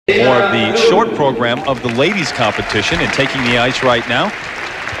short program of the ladies competition, and taking the ice right now,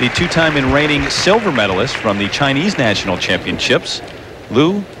 the two-time and reigning silver medalist from the Chinese National Championships,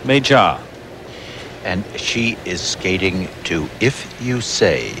 Meijia. And she is skating to If You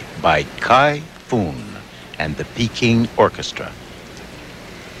Say by Kai Foon and the Peking Orchestra.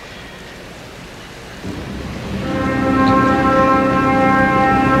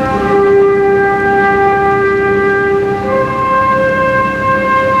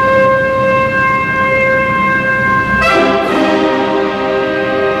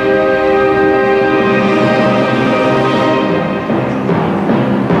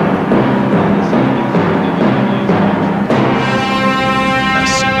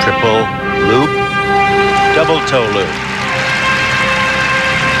 Double toe loop.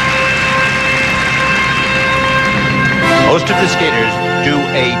 Most of the skaters do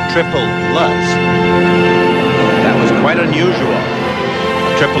a triple Lutz. That was quite unusual.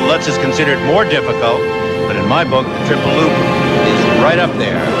 A triple Lutz is considered more difficult, but in my book, the triple loop is right up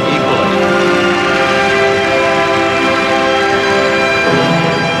there equally.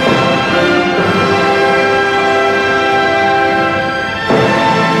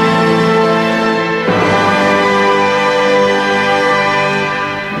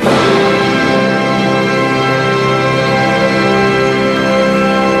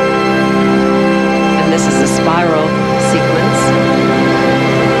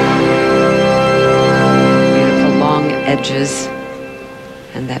 Edges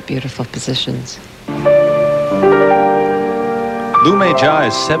and that beautiful positions. Meijia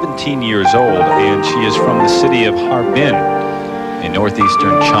is 17 years old, and she is from the city of Harbin in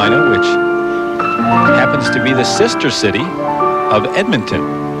northeastern China, which happens to be the sister city of Edmonton.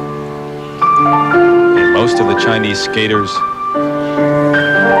 And most of the Chinese skaters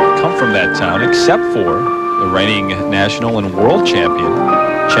come from that town, except for the reigning national and world champion,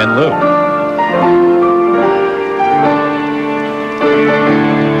 Chen Lu.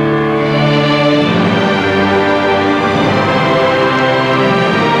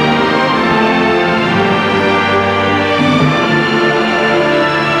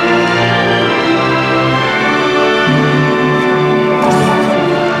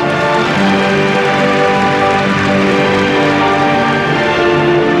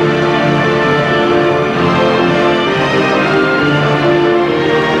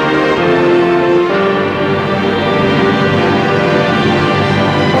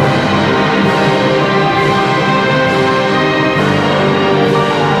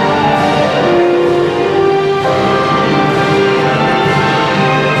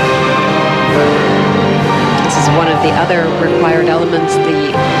 Other required elements,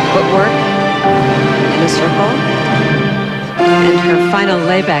 the footwork in a circle, and her final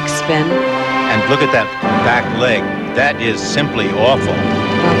layback spin. And look at that back leg. That is simply awful.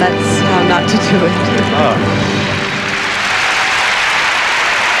 Well, that's how not to do it.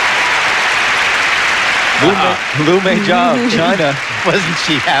 Meijia of China. Wasn't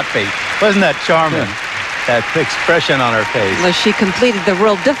she happy? Wasn't that charming? Yeah. That expression on her face. Well, she completed the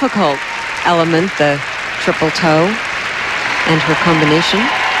real difficult element, the triple toe, and her combination.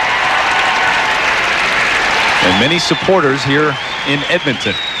 And many supporters here in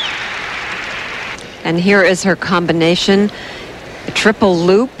Edmonton. And here is her combination, a triple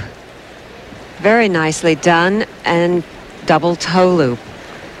loop, very nicely done, and double toe loop.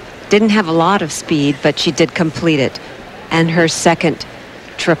 Didn't have a lot of speed, but she did complete it. And her second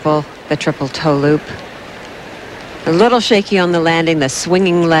triple, the triple toe loop. A little shaky on the landing, the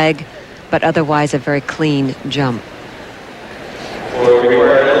swinging leg, but otherwise a very clean jump. For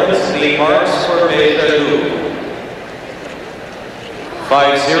required elements, the marks for Meijia.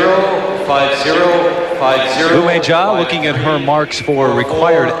 5-0, 5-0, 5-0. Meijia looking at her marks for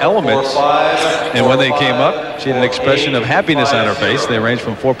required elements, and when they came up, she had an expression of happiness on her face. They ranged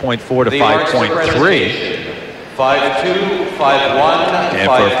from 4.4 to 5.3. 5-2, 5-1, and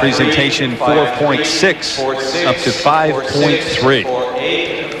for a presentation 4.6 up to 5.3.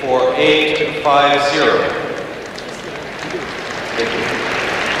 4-8, 4-8, 5-0.